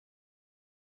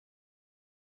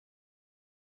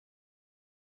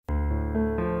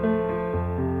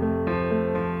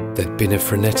There'd been a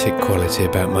frenetic quality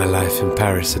about my life in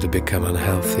Paris that had become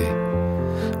unhealthy,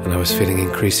 and I was feeling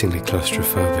increasingly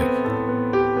claustrophobic.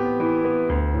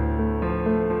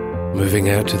 Moving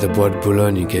out to the Bois de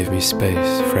Boulogne gave me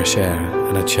space, fresh air,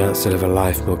 and a chance to live a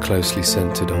life more closely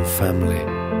centred on family.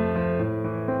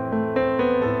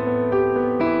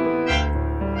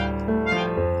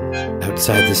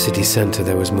 Outside the city centre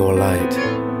there was more light.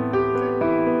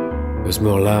 There was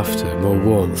more laughter, more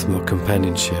warmth, more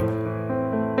companionship.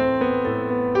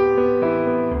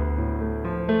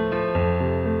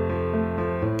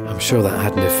 I'm sure that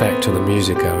had an effect on the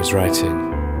music I was writing.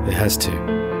 It has to.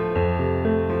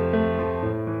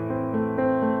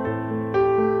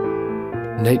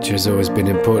 Nature has always been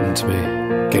important to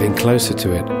me. Getting closer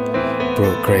to it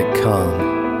brought great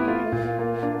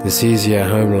calm. This easier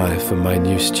home life and my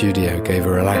new studio gave a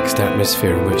relaxed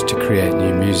atmosphere in which to create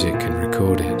new music and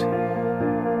record it.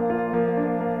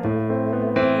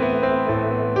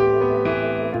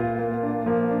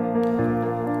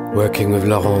 Working with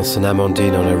Laurence and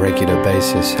Amandine on a regular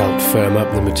basis helped firm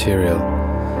up the material,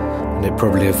 and it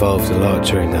probably evolved a lot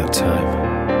during that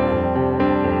time.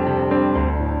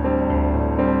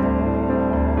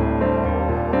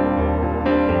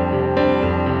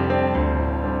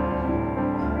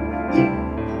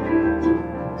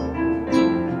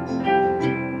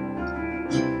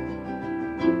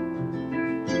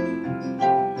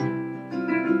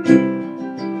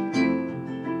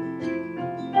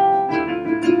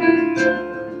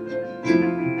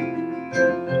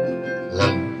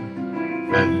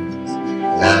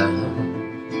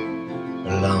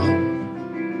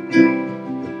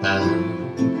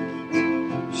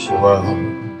 She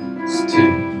wants to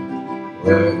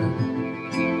work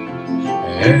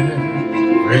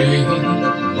every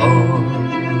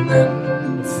morning,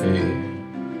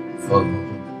 fearful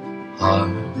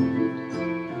heart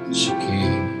she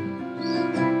keeps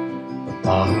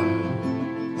apart,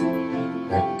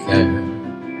 her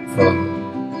careful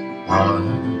heart,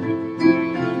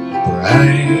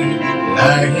 bright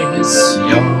lights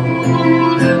yawning.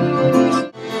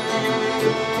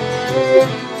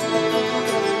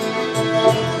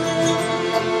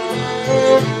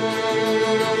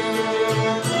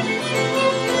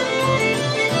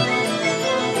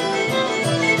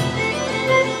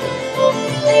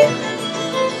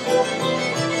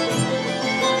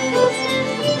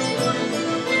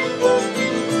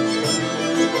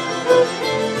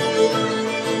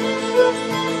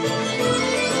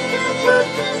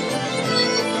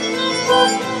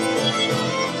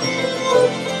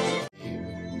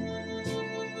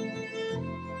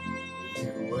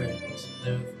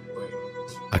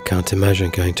 I can't imagine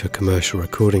going to a commercial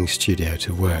recording studio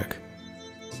to work.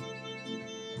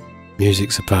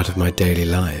 Music's a part of my daily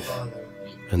life,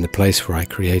 and the place where I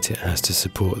create it has to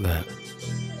support that.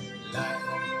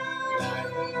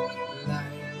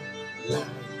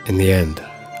 In the end,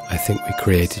 I think we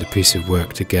created a piece of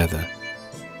work together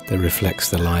that reflects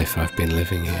the life I've been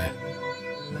living here,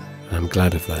 and I'm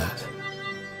glad of that.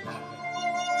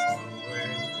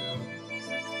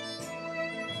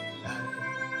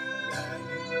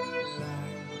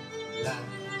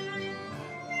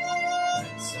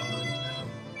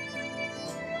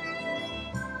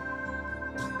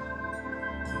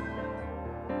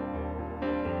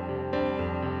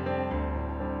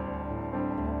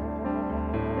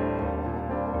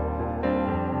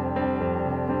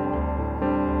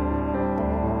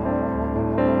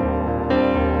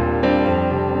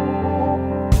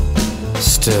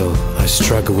 Still, I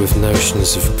struggle with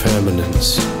notions of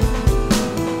permanence.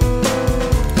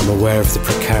 I'm aware of the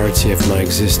precarity of my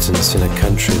existence in a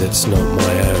country that's not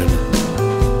my own.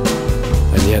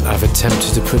 And yet I've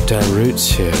attempted to put down roots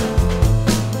here.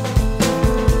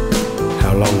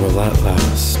 How long will that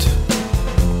last?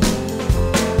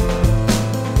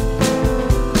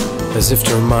 As if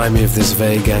to remind me of this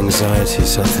vague anxiety,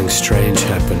 something strange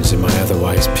happens in my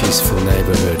otherwise peaceful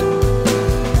neighborhood.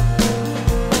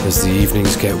 As the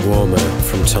evenings get warmer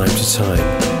from time to time,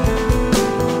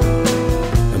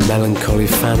 a melancholy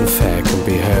fanfare can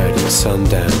be heard at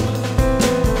sundown.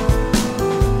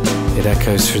 It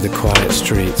echoes through the quiet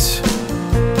streets.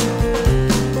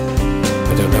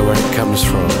 I don't know where it comes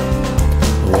from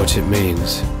or what it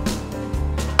means,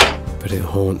 but it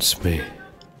haunts me.